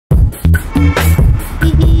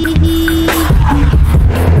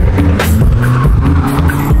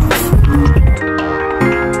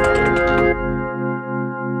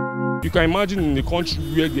You can imagine in a country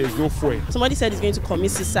where there is no fuel. Somebody said he's going to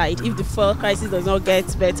commit suicide if the fuel crisis does not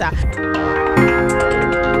get better.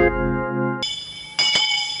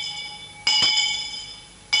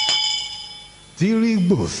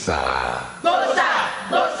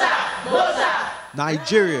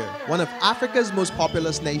 Nigeria, one of Africa's most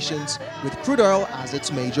populous nations, with crude oil as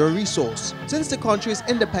its major resource. Since the country's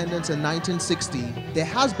independence in 1960, there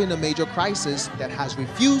has been a major crisis that has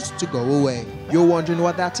refused to go away. You're wondering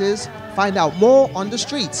what that is? Find out more on the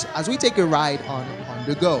streets as we take a ride on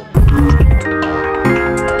the Go.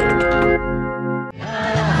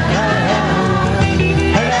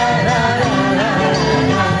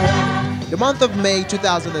 The month of May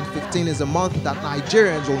 2015 is a month that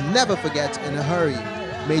Nigerians will never forget in a hurry.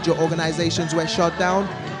 Major organizations were shut down.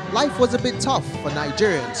 Life was a bit tough for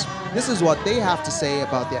Nigerians. This is what they have to say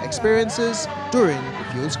about their experiences during the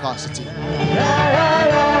fuel scarcity.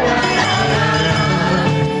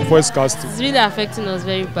 Fuel scarcity. It's really affecting us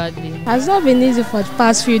very badly. It has not been easy for the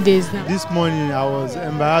past few days now. This morning I was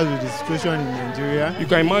embarrassed with the situation in Nigeria. You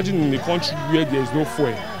can imagine in a country where there is no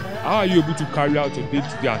fuel. How are you able to carry out your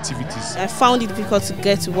day-to-day activities? I found it difficult to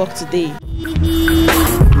get to work today.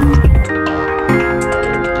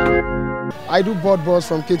 I do board bus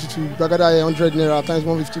from K to Bagada 100 naira times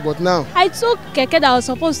 150, but now I took keke that was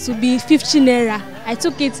supposed to be 50 naira. I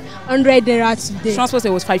took it 100 naira today. Transport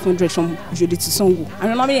was 500 from Oshodi to Songo. I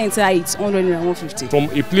normally enter it 100 naira 150. From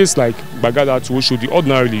a place like Bagada to Oshodi,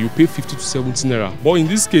 ordinarily you pay 50 to 70 naira. But in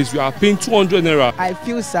this case, you are paying 200 naira. I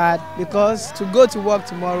feel sad because to go to work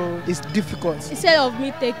tomorrow is difficult. Instead of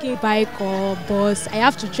me taking bike or bus, I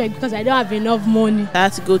have to trek because I don't have enough money. I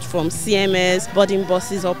had to go from CMS, boarding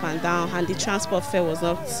buses up and down, and the transport fare was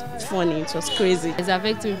not funny. It was crazy. It's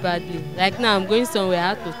affecting me badly. Like now, I'm going somewhere,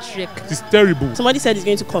 I have to trek. It's terrible. Somebody said he's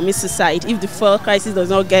going to commit suicide if the fuel crisis does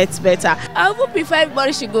not get better. I would prefer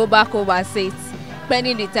everybody should go back home and sit,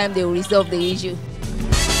 pending the time they will resolve the issue.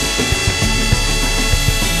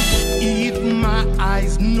 If my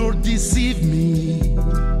eyes no deceive me,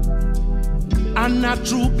 and not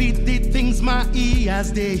true be the things my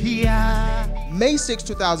ears they hear. May 6,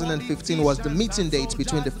 2015 was the meeting date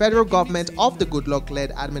between the federal government of the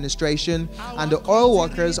Goodluck-led administration and the oil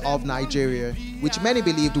workers of Nigeria, which many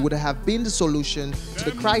believed would have been the solution to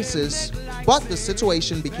the crisis, but the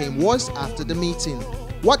situation became worse after the meeting.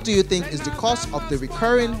 What do you think is the cause of the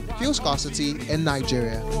recurring fuel scarcity in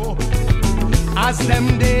Nigeria?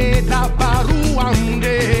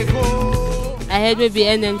 I heard maybe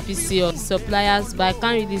NNPC or suppliers, but I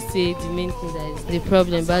can't really say the main thing that is the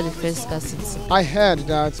problem about the fuel scarcity. I heard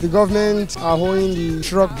that the government are owing the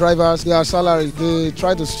truck drivers their salary. They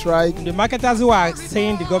try to strike. The marketers who are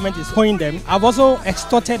saying the government is owing them have also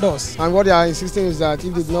extorted us. And what they are insisting is that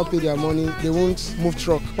if they do not pay their money, they won't move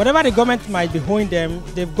truck. Whatever the government might be owing them,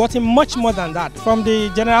 they've gotten much more than that from the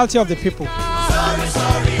generality of the people.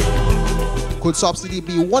 Could subsidy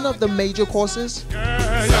be one of the major causes?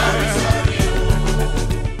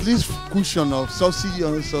 This cushion of subsidy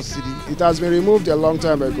on subsidy, it has been removed a long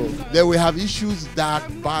time ago. There we have issues that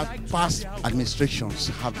past administrations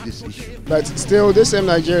have this issue. But still, the same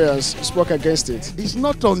Nigerians spoke against it. It's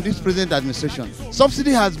not on this present administration.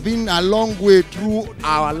 Subsidy has been a long way through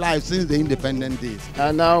our lives since the independent days.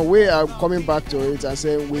 And now we are coming back to it and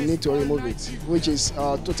saying we need to remove it, which is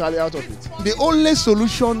totally out of it. The only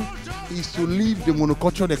solution is to leave the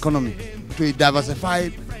monoculture economy to a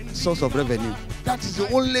diversified source of revenue. That is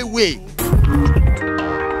the only way.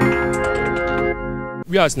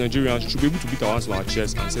 We as Nigerians should be able to beat our hands on our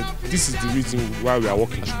chest and say, this is the reason why we are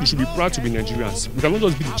working. We should be proud to be Nigerians. We cannot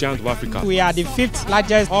just be the giant of Africa. We are the 5th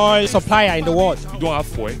largest oil supplier in the world. You don't have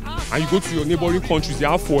fuel, and you go to your neighboring countries, they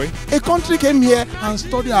have fuel. A country came here and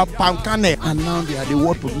studied our palm kernel, and now they are the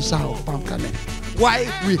world producer of palm kernel.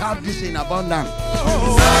 Why we have this in abundance?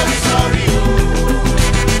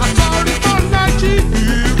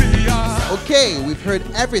 Okay, we've heard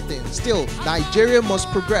everything. Still, Nigeria must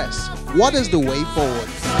progress. What is the way forward?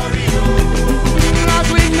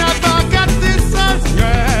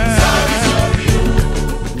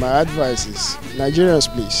 My advice is, Nigerians,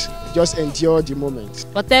 please, just endure the moment.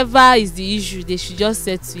 Whatever is the issue, they should just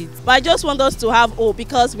settle it. But I just want us to have hope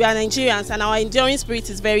because we are Nigerians and our enduring spirit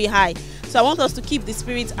is very high. So I want us to keep the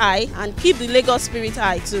spirit high and keep the Lagos spirit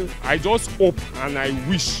high too. I just hope and I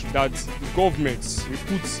wish that the government will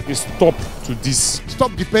put a stop to this.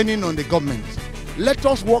 Stop depending on the government. Let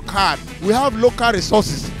us work hard. We have local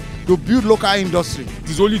resources to build local industry. It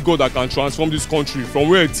is only God that can transform this country from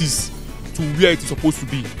where it is to to where it is supposed to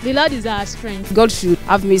be. The Lord is our strength. God should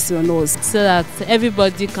have mercy on us. So that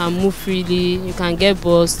everybody can move freely, you can get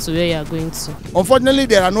bus to where you are going to. Unfortunately,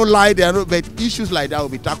 there are no light, but issues like that will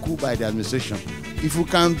be tackled by the administration. If we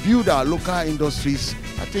can build our local industries,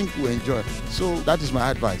 I think we'll enjoy. So that is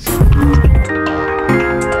my advice.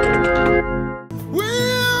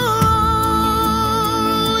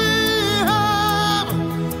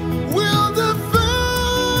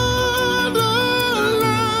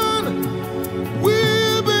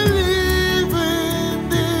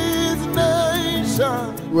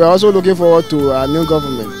 We are also looking forward to a new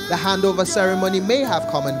government. The handover ceremony may have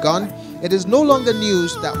come and gone. It is no longer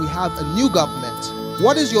news that we have a new government.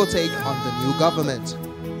 What is your take on the new government?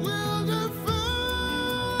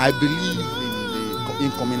 I believe in the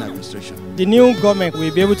incoming administration. The new government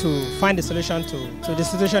will be able to find a solution to the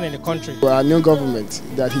situation in the country. We are a new government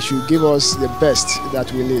that he should give us the best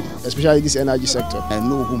that we need, especially this energy sector. I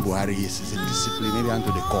know who Buhari is. He's a disciplinarian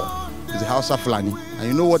to the core. He's a Hausa Fulani. And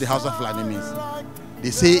you know what the Hausa Fulani means? They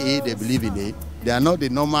say A, they believe in A. They are not the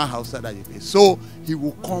normal Hausa that you pay. So he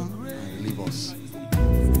will come and leave us.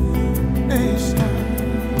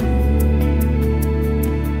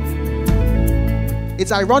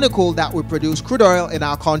 It's ironical that we produce crude oil in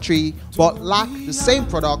our country but lack the same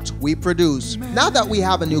product we produce. Now that we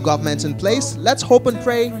have a new government in place, let's hope and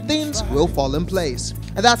pray things will fall in place.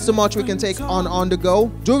 And that's so much we can take on the go.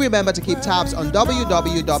 Do remember to keep tabs on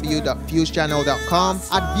www.viewschannel.com,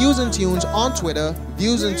 at Views and Tunes on Twitter,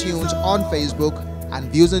 Views and Tunes on Facebook,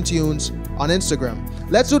 and Views and Tunes on Instagram.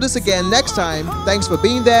 Let's do this again next time. Thanks for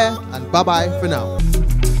being there, and bye-bye for now.